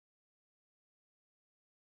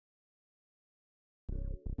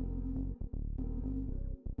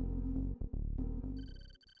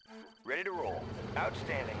Ready to roll.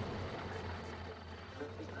 Outstanding.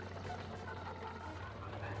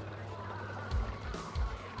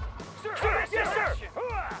 Sir! Yes, sir!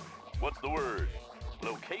 What's the word?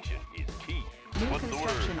 Location is key. New What's the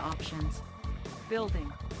construction word? options.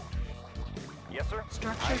 Building. Yes, sir.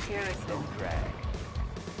 Structure garrison. No drag.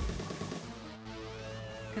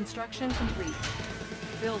 Construction complete.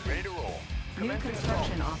 Ready Building. to roll. New Commencing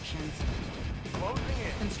construction assault. options. Closing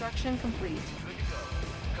in. Construction complete. Good to go.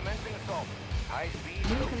 Commencing assault. High speed.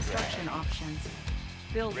 New no construction drag. options.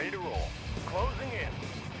 Ready Building. to roll. Closing in.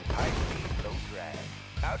 High speed, low drag.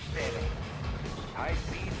 Outstanding. High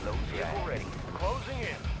speed, low drag. Vehicle ready. Closing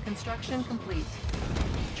in. Construction complete.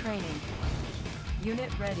 Training.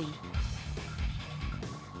 Unit ready.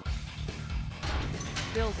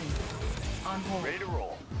 Building. On hold. Ready to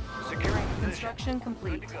roll. Securing position. Construction Good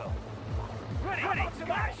complete. to go. Ready.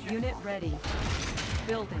 Smash. Unit ready.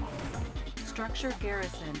 Building. Structure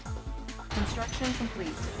garrison. Construction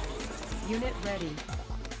complete. Unit ready.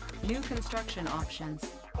 New construction options.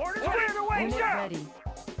 Orders cleared away, Unit sir. ready.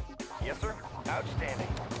 Yes, sir. Outstanding.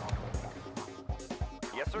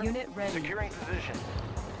 Yes, sir. Unit ready. Securing position.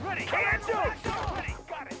 Ready. Can do. Ready.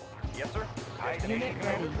 Got it. Yes, sir. High speed, Unit no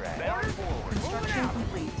ready. drag. Bound forward. Construction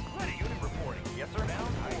complete. Ready. Unit reporting. Yes, sir.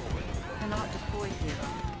 Bound forward. Cannot deploy here.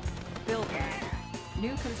 Building.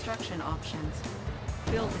 New construction options.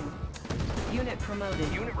 Building. Unit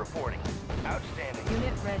promoted. Unit reporting. Outstanding.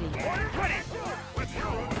 Unit ready. Orders ready. Let's go.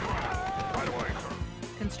 Right away, sir.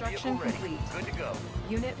 Construction Vehicle ready. complete. Good to go.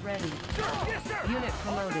 Unit ready. Sir. Yes, sir. Unit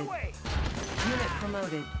promoted. On my way. Unit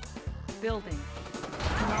promoted. Building.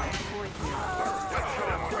 Cannot deploy here.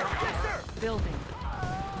 Yes, sir. Building.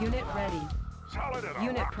 Unit ready. Solid and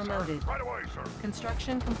Unit lock, sir. promoted. Right away, sir.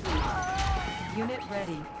 Construction complete. Unit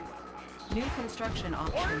ready. New construction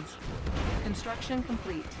options. Construction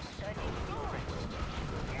complete.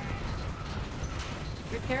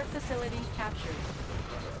 Repair facility captured.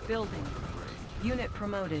 Building. Unit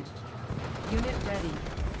promoted. Unit ready.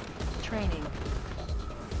 Training.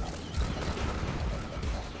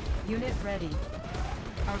 Unit ready.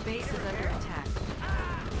 Our base is under attack.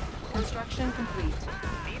 Construction complete.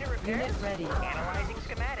 Need a repair? Unit ready. Analyzing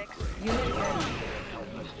schematics. Unit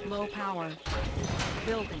ready. Low power.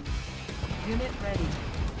 Building. Unit ready.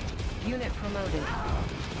 Unit promoted.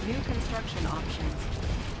 New construction options.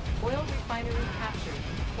 Oil refinery captured.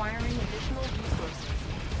 Acquiring additional resources.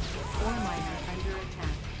 Ore miner under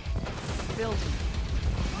attack. Building.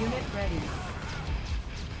 Unit ready.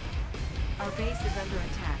 Our base is under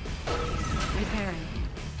attack. Repairing.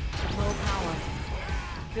 Low power.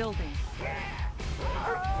 Building.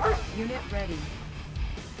 Unit ready.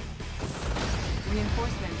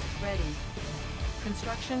 Reinforcements ready.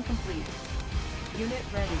 Construction complete. Unit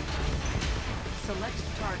ready. Select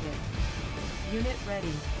target. Unit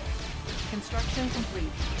ready. Construction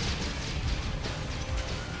complete.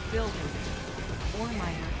 Building. Ore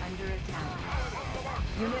miner under attack.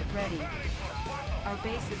 Unit ready. Our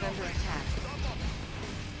base is under attack.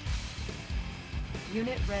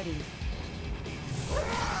 Unit ready.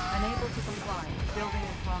 Unable to comply. Building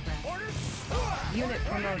in progress. Unit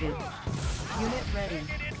promoted. Unit ready.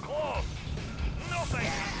 Get in close. No thank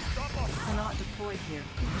you. Stop off. Cannot deploy here.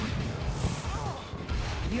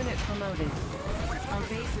 Unit promoted. Our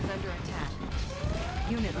base is under attack.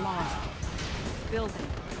 Unit lost. Building.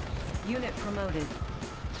 Unit promoted.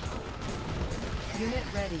 Unit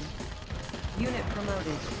ready. Unit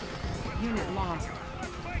promoted. Unit lost.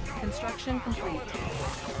 Construction complete.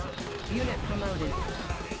 Unit promoted.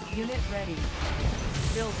 Unit ready.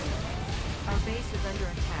 Building. Our base is under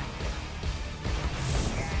attack.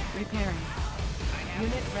 Repairing.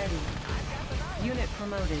 Unit ready. Unit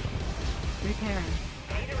promoted. Repairing.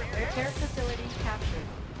 Repair facility captured.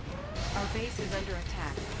 Our base is under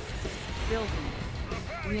attack. Building.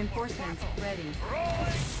 Reinforcements ready.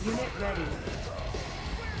 Unit ready.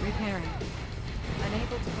 Repairing.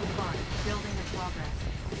 Unable to comply. Building in progress.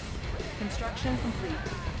 Construction complete.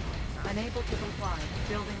 Unable to comply.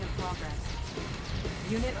 Building in progress.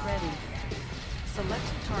 Unit ready. Select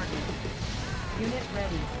target. Unit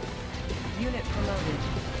ready. Unit promoted.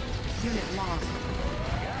 Unit lost.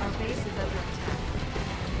 Our base is under attack.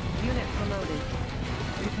 Unit promoted.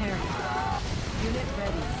 Repairing. Unit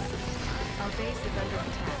ready. Our base is under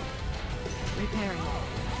attack. Repairing.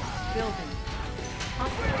 Building.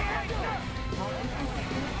 Hospital active. All infantry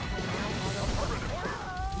units will now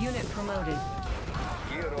auto. Unit promoted.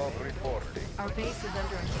 Hero reporting. Our base is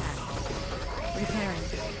under attack. Repairing.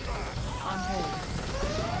 On hold.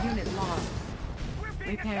 Unit lost.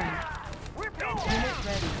 Repairing. Unit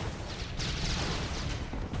ready.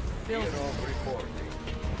 Building. Hero reporting.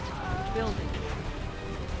 Building.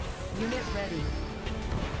 Unit ready.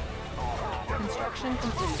 Construction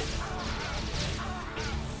complete.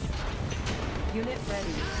 Unit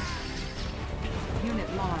ready. Unit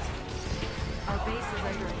lost. Our base is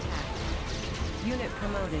under attack. Unit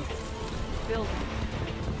promoted. Building.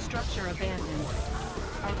 Structure abandoned.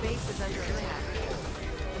 Our base is under attack.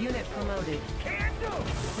 Unit promoted.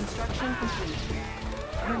 Construction complete.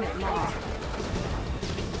 Unit lost.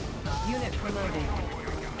 Unit promoted.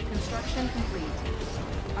 Construction complete.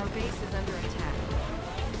 Our base is under attack.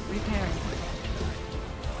 Repairing.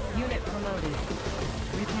 Unit promoted.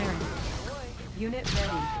 Repairing. Unit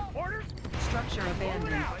ready. Structure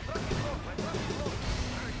abandoned.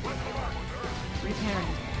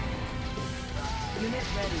 Repairing. Unit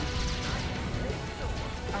ready.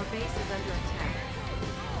 Our base is under attack.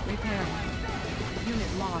 Repairing.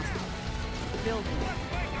 Unit lost. Building.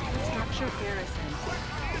 Structure garrison.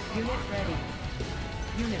 Unit ready.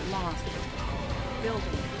 Unit lost.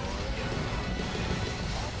 Building.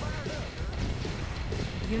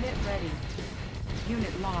 Unit ready.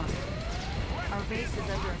 Unit lost. Our base is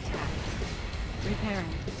under attack.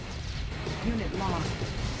 Repairing. Unit lost.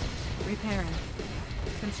 Repairing.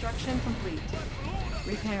 Construction complete.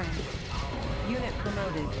 Repairing. Unit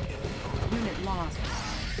promoted. Unit lost.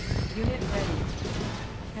 Unit ready.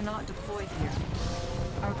 Cannot deploy here.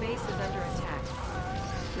 Our base is under attack.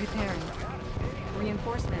 Repairing.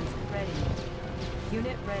 Reinforcements ready.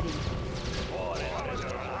 Unit ready.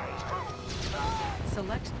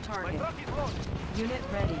 Select target. Unit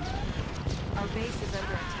ready. Our base is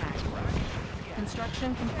under attack.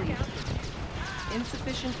 Construction complete.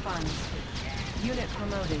 Insufficient funds. Unit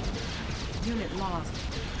promoted. Unit lost.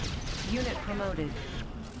 Unit promoted.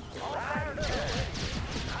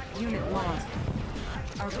 Unit lost.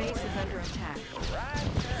 Our base is under attack.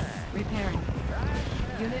 Repairing.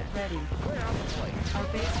 Unit ready. Our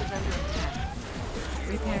base is under attack.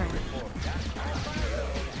 Repairing.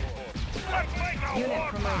 Unit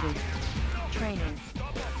promoted. Training.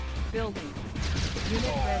 Building.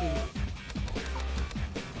 Unit ready.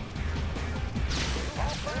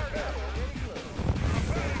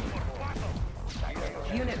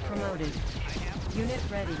 Unit promoted. Unit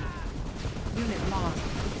ready. Unit lost.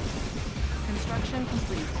 Construction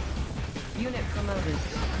complete. Unit promoted.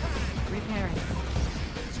 Repairing.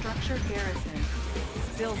 Structure garrison.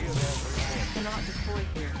 Building. Cannot deploy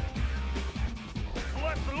here.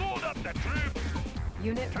 Let's load up the troops.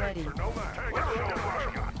 Unit ready.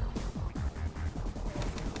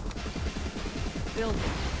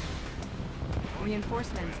 Building.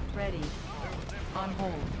 Reinforcements ready. On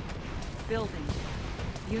hold. Building.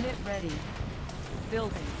 Unit ready.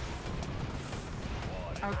 Building.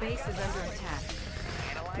 Our base is under attack.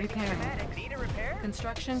 Repairing. Need a repair?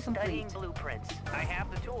 Construction Studying complete. blueprints. I have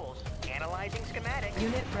the tools. Analyzing schematics.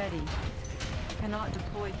 Unit ready. Cannot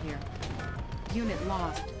deploy here. Unit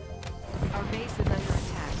lost. Our base is under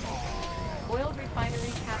attack. Oil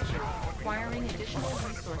refinery captured. Acquiring additional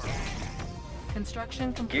resources.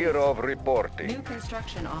 Construction complete. Kirov reporting. New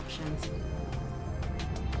construction options.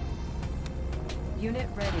 Unit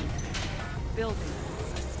ready. Building.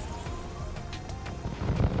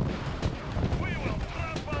 We will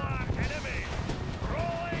trample our enemies.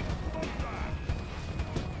 Rolling thunder.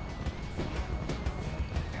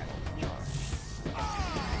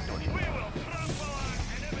 We will trample our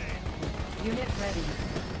enemies. Unit ready.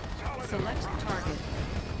 Select target.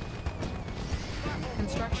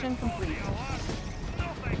 Construction complete.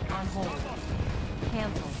 On hold.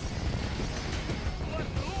 Cancel.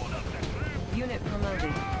 Unit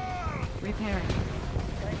promoted. Repairing.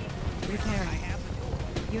 Repairing.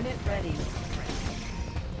 Unit ready.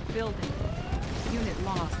 Building. Unit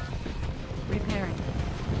lost. Repairing.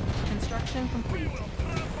 Construction complete.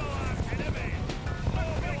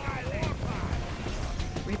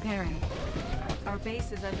 Repairing. Our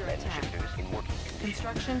base is under attack.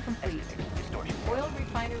 Construction complete. Oil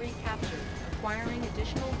refinery captured. Acquiring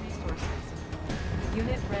additional resources.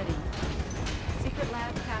 Unit ready. Secret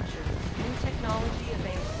lab captured. New technology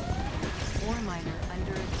available. Ore miner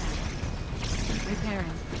under attack.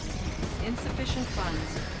 Repairing. Insufficient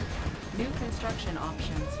funds. New construction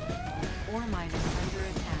options. Ore miner under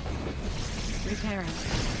attack. Repairing.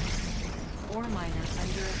 Ore miner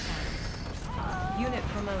under attack. Unit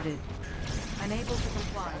promoted. Unable to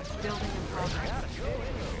comply. Building in progress.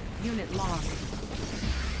 Unit lost.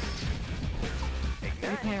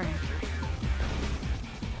 Repairing.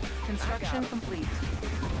 Construction complete.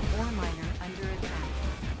 Ore miner under attack.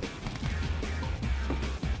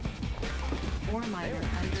 Ore miner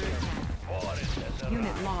under attack.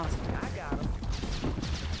 Unit lost. I got him.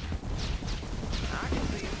 I can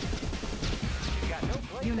see him. You got no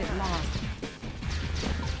place. Unit lost.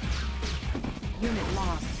 Unit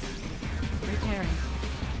lost. Repairing.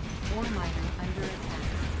 Ore miner under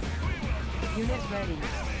attack. Unit ready.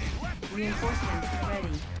 Reinforcements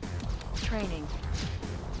ready. Training.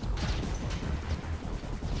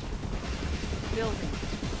 Building.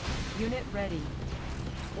 Unit ready.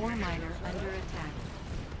 Ore miner under attack.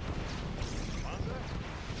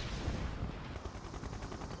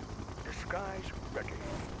 Disguise ready.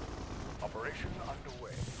 Operation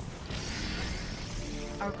underway.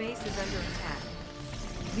 Our base is under attack.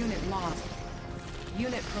 Unit lost.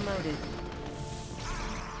 Unit promoted.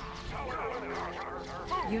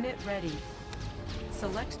 Unit ready.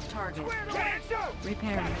 Select target.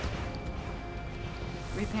 Repairing.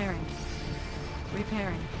 Repairing.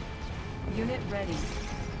 Repairing. Unit ready.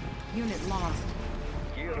 Unit lost.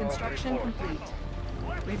 Construction complete.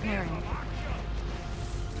 Repairing.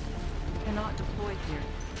 Cannot deploy here.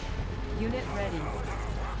 Unit ready.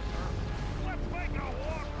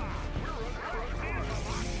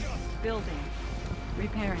 Building.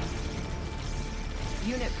 Repairing.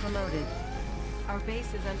 Unit promoted. Our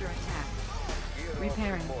base is under attack.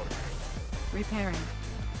 Repairing. Repairing.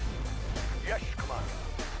 Yes, Commander.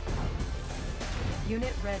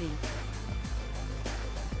 Unit ready.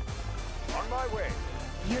 On my way.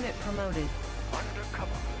 Unit promoted.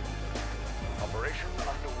 Undercover. Operation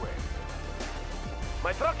underway.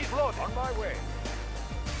 My truck is loaded. On my way.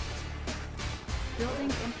 Building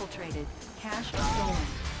infiltrated. Cache stolen.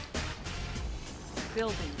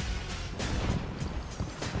 Building.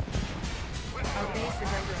 Our base is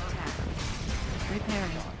under attack.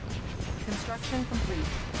 Repairing. Construction complete.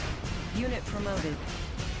 Unit promoted.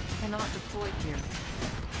 Cannot deploy here.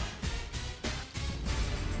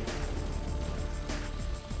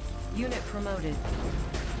 Unit promoted.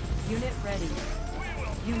 Unit ready.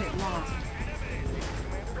 Unit lost.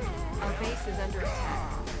 Our base is under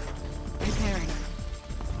attack. Repairing.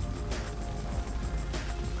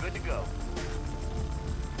 Good to go.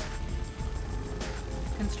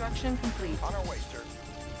 Construction complete. On our way, sir.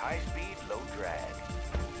 High speed, low drag.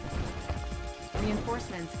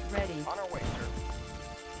 Reinforcements ready. On our way, sir.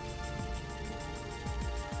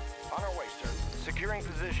 On our way, sir. Securing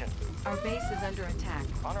position. Our base is under attack.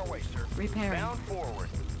 On our way, sir. Repairing. Bound forward.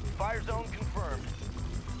 Fire zone confirmed.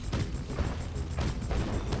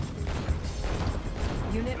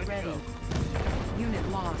 Unit Good to ready. go. Unit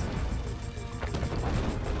lost.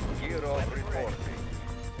 Gear of report.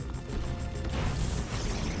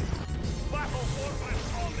 Battle fortress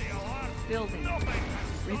on the alarm. Building. Nothing.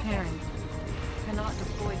 Repairing. Cannot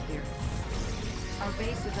deploy here. Our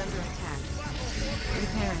base is under attack.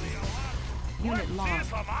 Repairing. Unit Here's lost.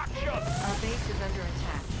 some action. Our base is under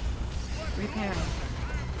attack. Repairing.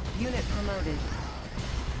 Unit promoted.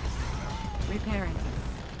 Repairing.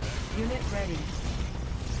 Unit ready.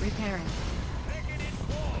 Repairing. Taking it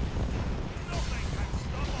close. Nothing can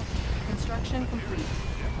stop us. Construction complete.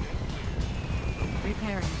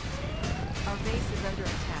 Repairing. Our base is under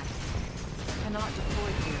attack. Cannot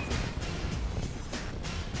deploy here.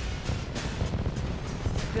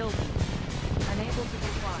 Building. Unable to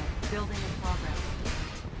comply. Building in progress.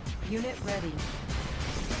 Unit ready.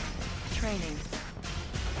 Training.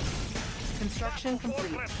 Construction complete.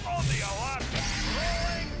 Fortress on the alarm.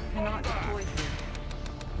 Rolling. Cannot deploy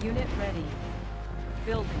here. Unit ready.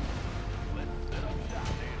 Building.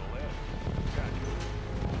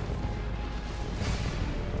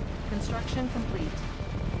 Construction complete.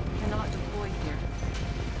 Cannot deploy here.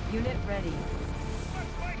 Unit ready.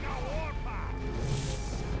 Let's make a warpath.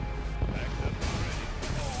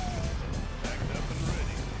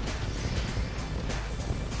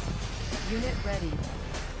 Unit ready.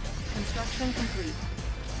 Construction complete.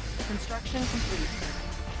 Construction complete.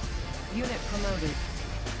 Unit promoted.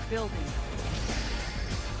 Building.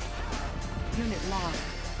 Unit lost.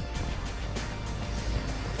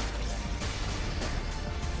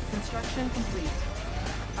 Construction complete.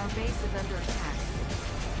 Our base is under attack.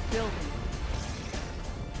 Building.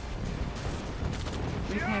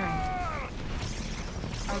 Repairing.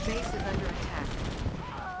 Our base is under attack.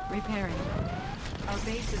 Repairing. Our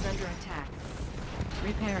base is under attack.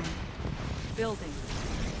 Repairing. Building.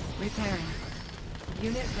 Repairing.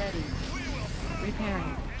 Unit ready.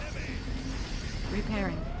 Repairing.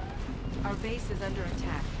 Repairing. Our base is under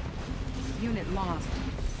attack. Unit lost.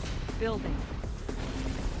 Building.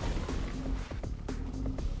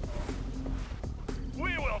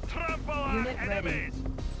 We will trample our Unit ready. enemies.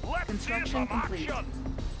 Let's Construction see some complete. action.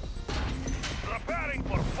 Preparing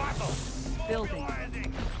for battle. Building.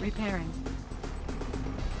 Mobilizing. Repairing.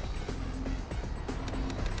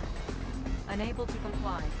 Unable to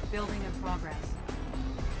comply. Building in progress.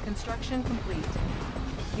 Construction complete.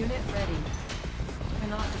 Unit ready.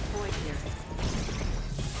 Cannot deploy here.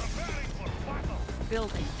 Preparing for battle.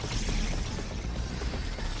 Building.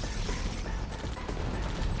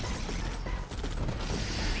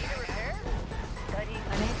 Need a repair? Studying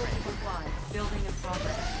Unable to comply. Building in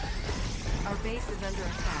progress. Our base is under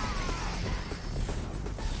attack.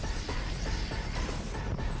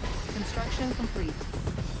 Construction complete.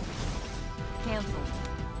 Cancelled.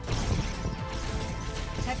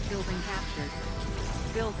 Tech building captured.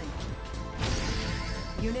 Building.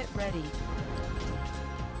 Unit ready.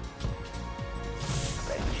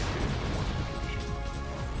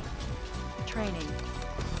 Training.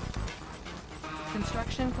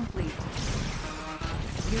 Construction complete.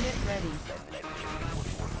 Unit ready.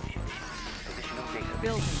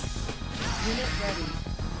 Building. Unit ready.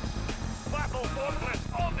 Battle fortress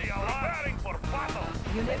on the alert. Preparing for battle.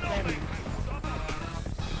 Unit ready.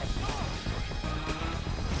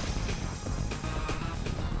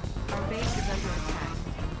 Our base is under attack.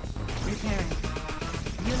 Repairing.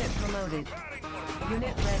 Unit promoted.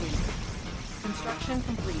 Unit ready. Construction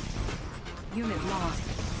complete. Unit lost.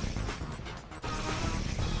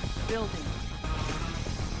 Building.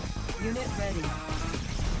 Unit ready.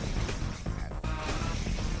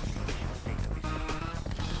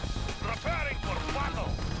 Preparing for battle.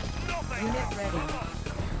 Nothing. Unit ready.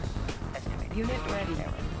 Unit ready.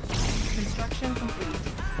 Construction complete.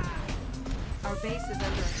 Our base is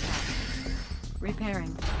under attack.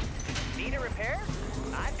 Repairing. Need a repair?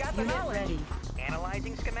 I've got the Unit knowledge. ready.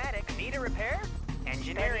 Analyzing schematics. Need a repair?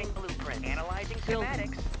 Engineering blueprint. Analyzing Building.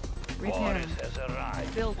 schematics. Repairing. Has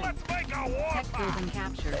arrived. Building. Let's make a war Tech pact. building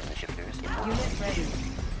captured. Unit ready.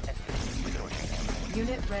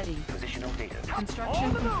 Unit ready. Positional data.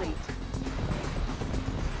 Construction complete.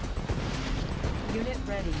 Unit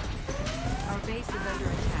ready. Our base is under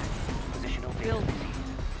attack. Positional data. Building.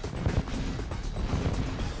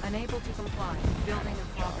 Unable to comply. Building in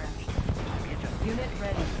progress. Unit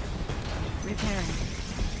ready. Repairing.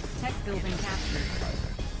 Tech building captured.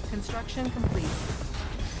 Construction complete.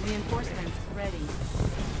 Reinforcements ready.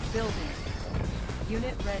 Building.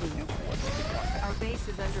 Unit ready. Our base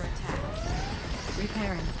is under attack.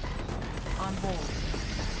 Repairing. On hold.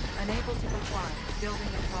 Unable to comply.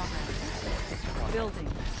 Building in progress. Building.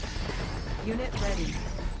 Unit ready.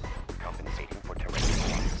 Compensating for terrain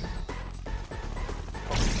loss.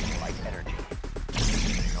 Focusing light energy.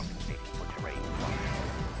 Compensating for terrain loss.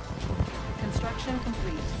 Construction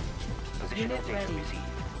complete. Positional Unit data ready.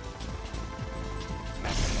 received.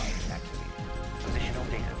 Master light activated. Positional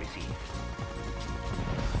data received.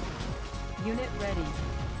 Unit ready.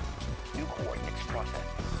 New coordinates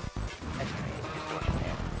processed. Estimating distortion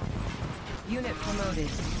error. Unit promoted.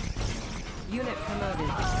 Unit promoted.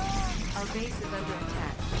 Our base is under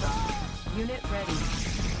attack. Unit ready.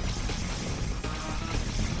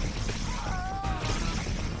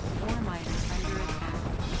 War miner under attack.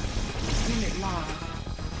 Unit lost.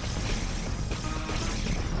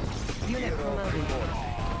 Unit promoted.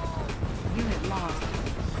 Unit lost.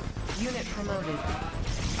 Unit promoted.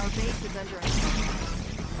 Our base is under attack.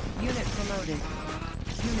 Unit promoted.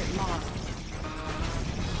 Unit lost.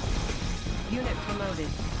 Unit promoted.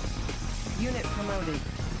 Unit promoted.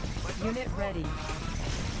 Unit ready.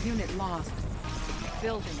 Unit lost.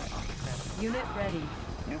 Building. Unit ready.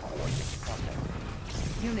 New coordinates processed.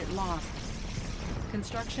 Unit lost.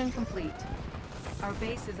 Construction complete. Our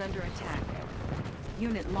base is under attack.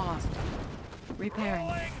 Unit lost. Repairing.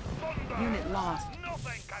 Rolling thunder. Unit lost.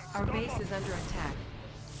 Nothing can Our stop base us. is under attack.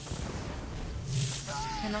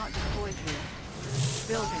 Cannot deploy here.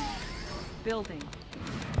 Building. Building.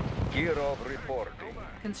 Kirov reporting.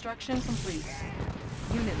 Construction complete.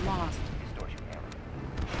 Unit lost. Distortion error.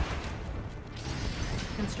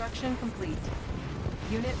 Construction complete.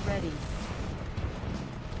 Unit ready.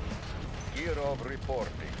 Kirov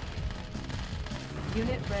reporting.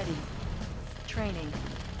 Unit ready. Training.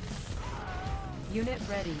 Unit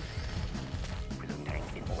ready. Prism tank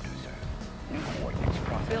in order, sir. New coordinates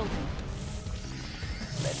processed. Building.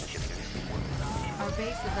 Lead shifters in order. Our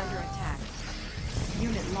base is under attack.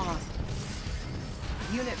 Unit lost.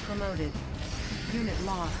 Unit promoted. Unit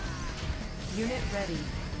lost. Unit ready.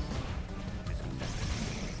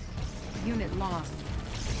 Unit lost.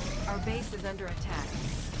 Our base is under attack.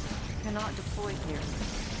 Cannot deploy here.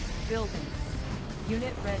 Building.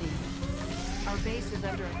 Unit ready. Our base is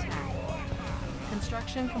under attack.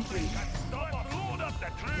 Construction complete. Stop us. Load up the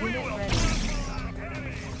tree. Unit ready.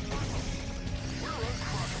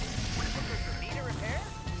 Need a repair?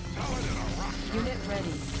 Unit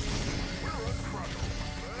ready.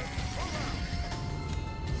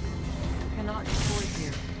 Cannot deploy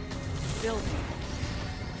here. Building.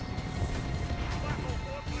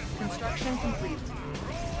 Construction complete.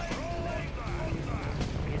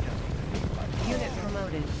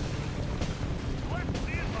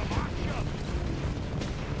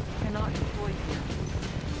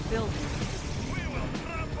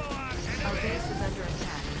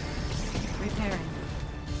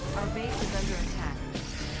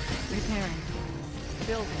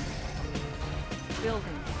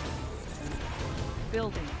 Building.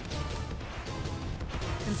 Building.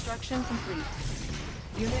 Construction complete.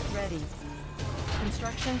 Unit ready.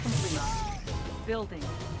 Construction complete. Building.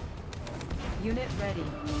 Unit ready.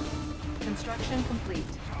 Construction complete.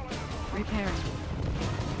 Repairing.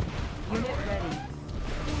 Unit ready.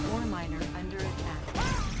 Ore miner under attack.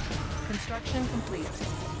 Construction complete.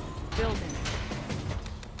 Building.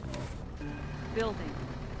 Building.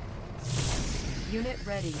 Unit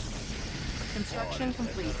ready. Construction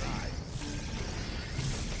complete.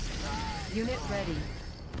 Unit ready.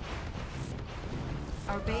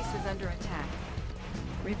 Our base is under attack.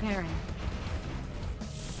 Repairing.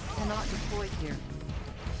 Cannot deploy here.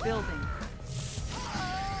 Building.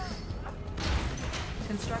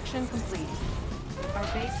 Construction complete. Our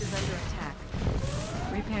base is under attack.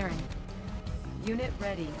 Repairing. Unit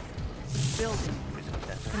ready. Building.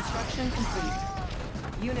 Construction complete.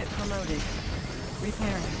 Unit promoted.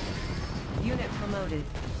 Repairing. Unit promoted.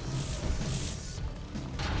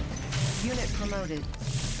 Unit promoted.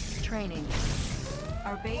 Training.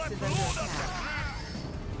 Our base is under attack.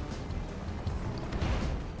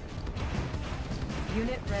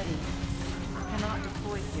 Unit ready. Cannot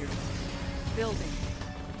deploy here. Building.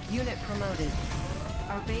 Unit promoted.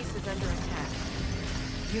 Our base is under attack.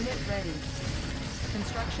 Unit ready.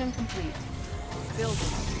 Construction complete.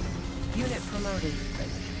 Building. Unit promoted.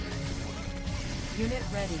 Unit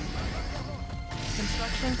ready.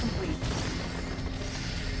 Construction complete.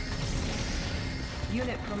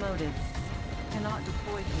 Unit promoted. Cannot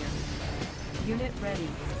deploy here. Unit ready.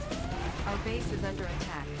 Our base is under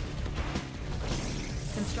attack.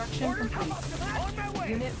 Construction complete.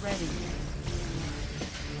 Unit ready.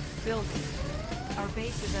 Building. Our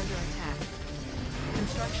base is under attack.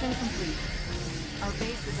 Construction complete. Our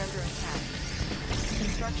base is under attack.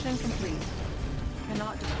 Construction complete.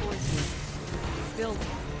 Cannot deploy here.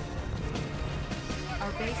 Building.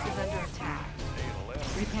 Our base is under attack.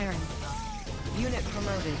 Repairing. Unit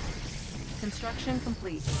promoted. Construction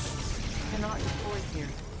complete. Cannot deploy here.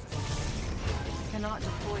 Cannot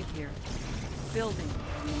deploy here. Building.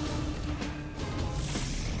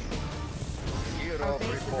 Our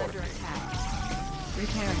base is under attack.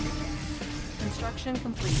 Repairing. Construction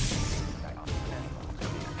complete.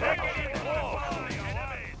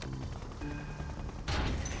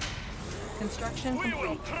 Construction We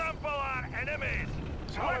will complete. trample our enemies.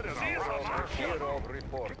 Let's see some action.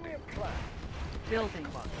 Building.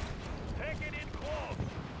 Take it in close.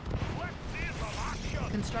 Let's see some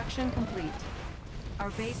action. Construction complete. Our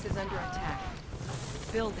base is under attack.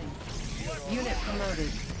 Building. Unit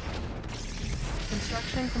promoted.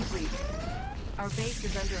 Construction complete. Our base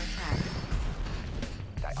is under attack.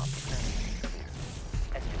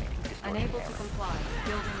 Unable to comply.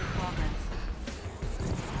 Building in progress.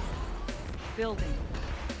 Building.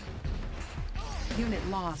 Unit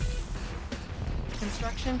lost.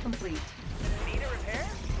 Construction complete. Need a repair?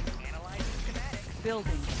 Analyzing schematics.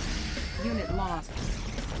 Building. Unit lost.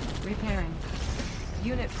 Repairing.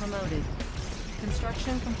 Unit promoted.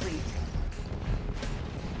 Construction complete.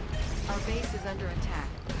 Our base is under attack.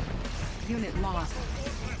 Unit lost.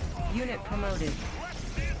 Unit promoted.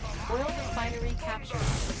 Oil refinery captured,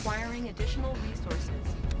 requiring additional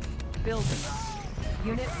resources. Building.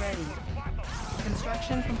 Unit ready.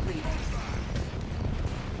 Construction complete.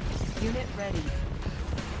 Unit ready.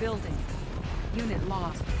 Building. Unit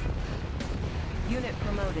lost. Unit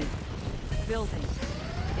promoted. Building.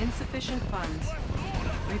 Insufficient funds.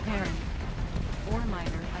 Repairing. Ore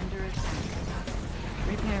miner under attack.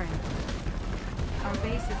 Repairing. Our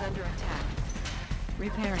base is under attack.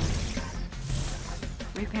 Repairing.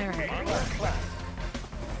 Repairing.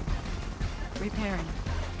 Repairing.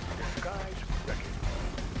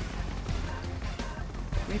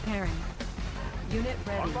 Repairing. Unit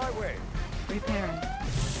ready. On my way. Repairing.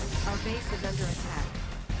 Our base is under attack.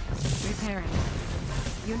 Repairing.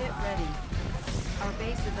 Unit ready. Our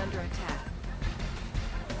base is under attack.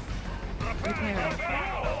 Repairing.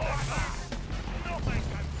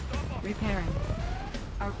 Repairing.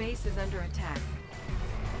 Our base is under attack.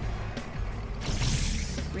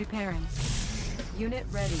 Repairing. Unit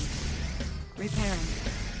ready. Repairing.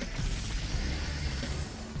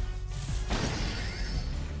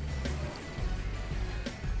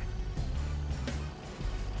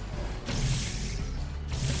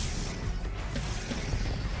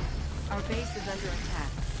 Our base is under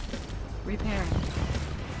attack. Repairing.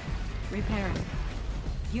 Repairing.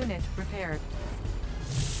 Unit repaired.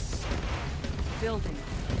 Building.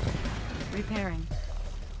 Repairing.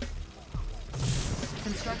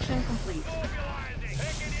 Construction complete. Mobilizing.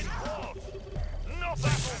 Take it in close. No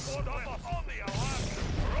battle order on the alert.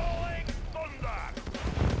 Rolling thunder.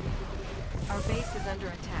 Our Our base is under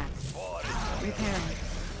attack. Repairing.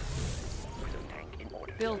 Tank in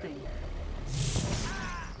order. Building.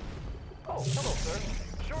 Oh, hello, sir.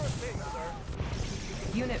 Sure thing,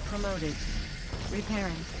 sir. Unit promoted.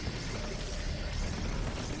 Repairing.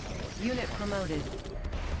 Unit promoted.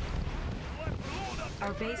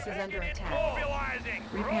 Our base is under attack. Mobilizing!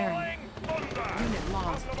 Repairing. Rolling thunder! Unit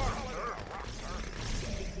lost.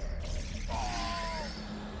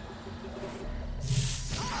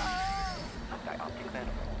 Dioptic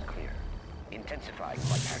manifold clear. Intensifying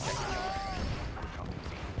flight path.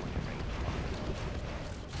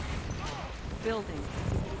 Building.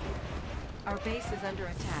 Our base is under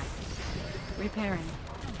attack. Repairing.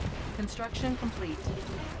 Construction complete.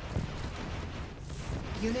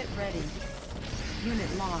 Unit ready.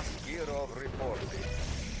 Unit lost. Gear of reporting.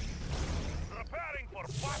 Preparing for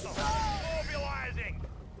battle! Mobilizing!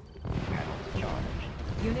 Panels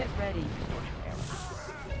charged. Unit ready.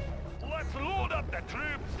 Let's load up the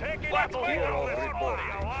troops! Taking Battle it hero this reporting.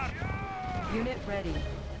 morning, alert! Unit ready.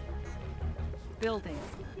 Building.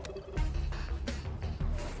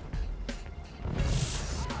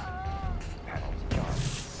 Panels charged.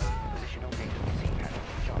 Positional data received.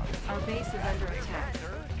 Panels charged. Our base is under attack.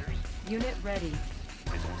 Unit ready.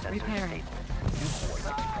 Prism sensor Repairing. stable. New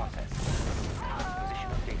coordinates processed.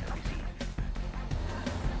 Positional data received.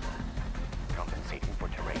 Compensating for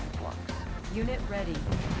terrain flux. Unit ready.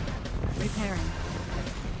 Repairing.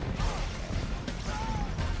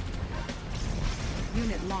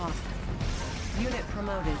 Unit lost. Unit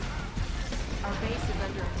promoted. Our base is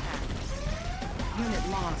under attack. Unit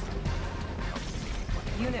lost.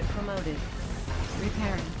 Unit promoted.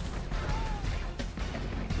 Repairing.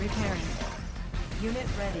 Repairing. Unit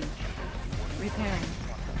ready. Repairing.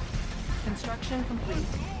 Construction complete.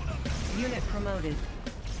 Unit promoted.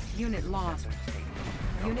 Unit lost.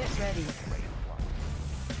 Unit ready.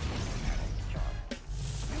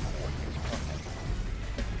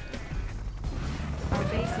 Our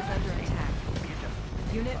base is under attack.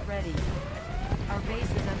 Unit ready. Our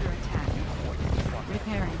base is under attack.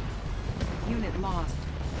 Repairing. Unit lost.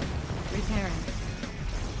 Repairing.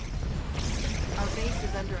 Our base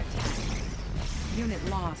is under attack. Unit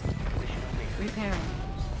lost. Repairing.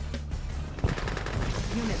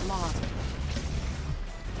 Unit lost.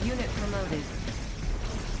 Unit promoted.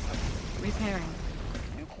 Repairing.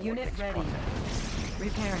 Unit ready.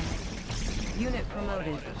 Repairing. Unit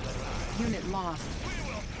promoted. Unit lost.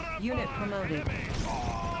 Unit promoted.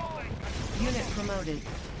 Unit promoted.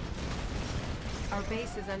 Our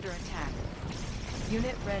base is under attack.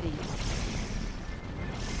 Unit ready.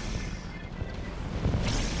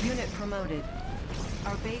 Unit promoted.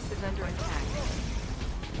 Our base is under attack.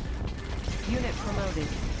 Unit promoted.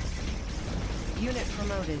 Unit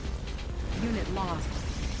promoted. Unit lost.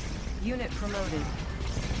 Unit promoted.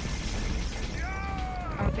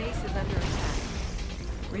 Our base is under attack.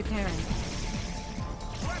 Repairing.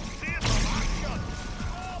 Let's see some action!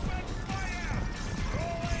 Open fire!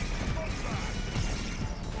 Rolling thunder!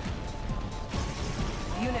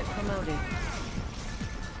 Unit promoted.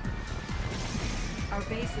 Our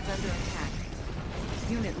base is under attack.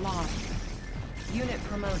 Unit lost. Unit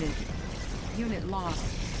promoted. Unit lost.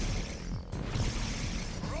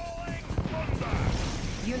 Rolling thunder!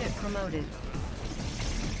 Unit promoted.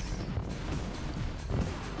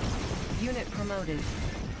 Unit promoted.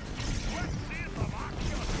 Let's see some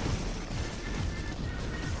action!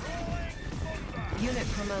 Rolling thunder! Unit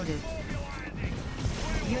promoted. Mobilizing!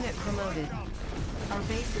 Unit promoted. Our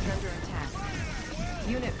base is under attack.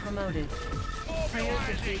 Unit promoted. Player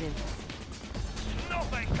defeated.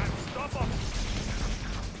 Nothing can stop us!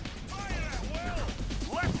 Fire at will!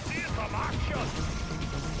 Let's see some action!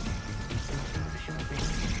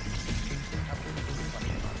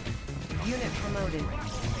 Unit promoted.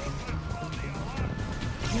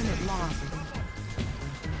 Unit lost.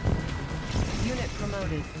 Unit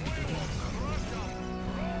promoted.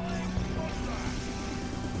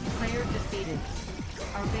 Player defeated.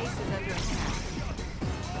 Our base is under attack.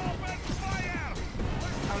 Open fire!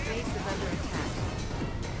 Our base is under attack.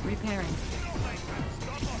 Repairing. Nothing can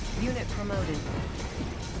stop us! Unit promoted.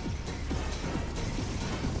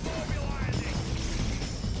 Mobilizing!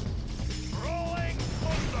 Rolling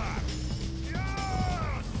thunder!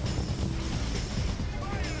 Yes!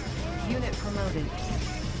 Fire at will! Unit promoted.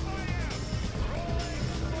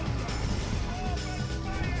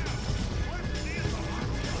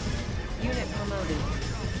 Unit promoted.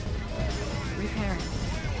 Repairing.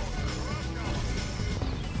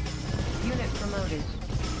 Unit promoted.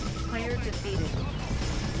 Player defeated.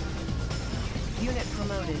 Unit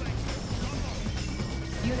promoted.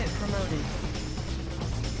 Unit promoted.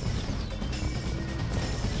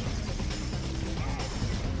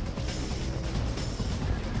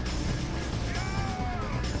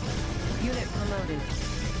 promoted.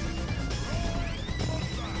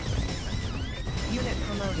 Unit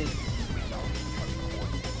promoted.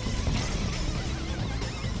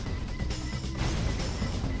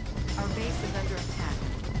 Our base is under attack.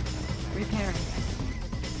 Repairing.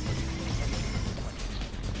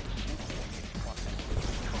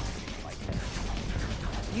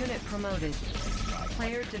 Unit promoted.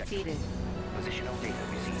 Player defeated. Positional data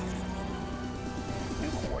received. New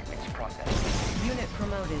coordinates processed. Unit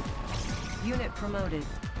promoted. Unit promoted.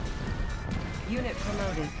 Unit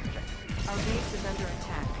promoted. Our base is under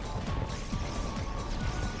attack.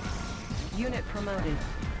 Unit promoted.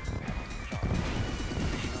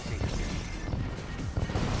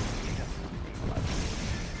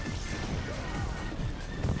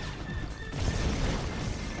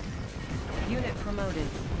 Unit promoted.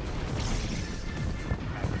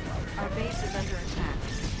 Our base is under attack.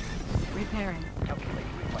 Repairing.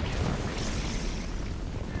 Calculating reflection.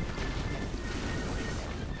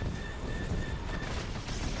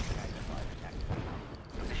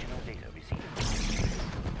 Positional data received.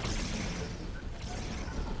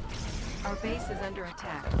 Our base is under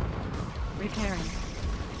attack. Repairing.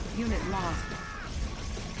 Unit lost.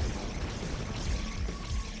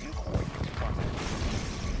 New coordinates processed.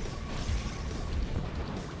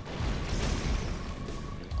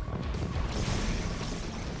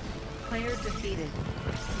 Player defeated.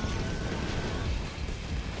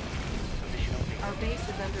 Positional data. Our base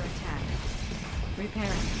is under attack.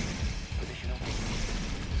 Repairing. Positional data.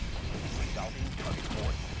 Resolving target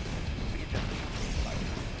coordinates. Readjusting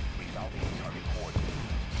stabilizer. Resolving target coordinates.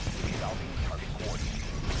 Resolving target coordinates.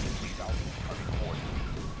 Resolving target coordinates.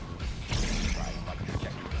 Drive like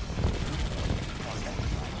trajectory. Contact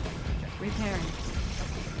drive like trajectory. Repairing.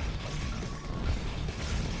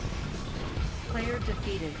 Player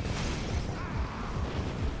defeated.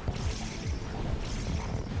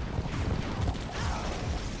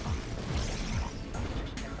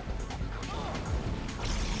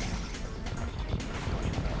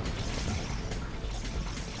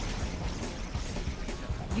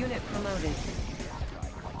 Unit promoted.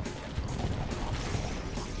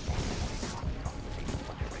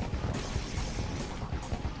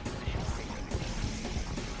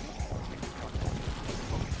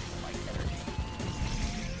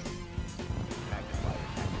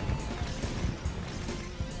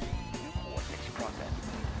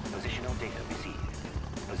 Positional data received.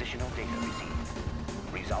 Positional data received.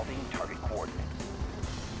 Resolving target coordinates.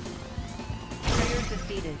 Player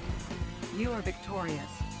defeated. You are victorious.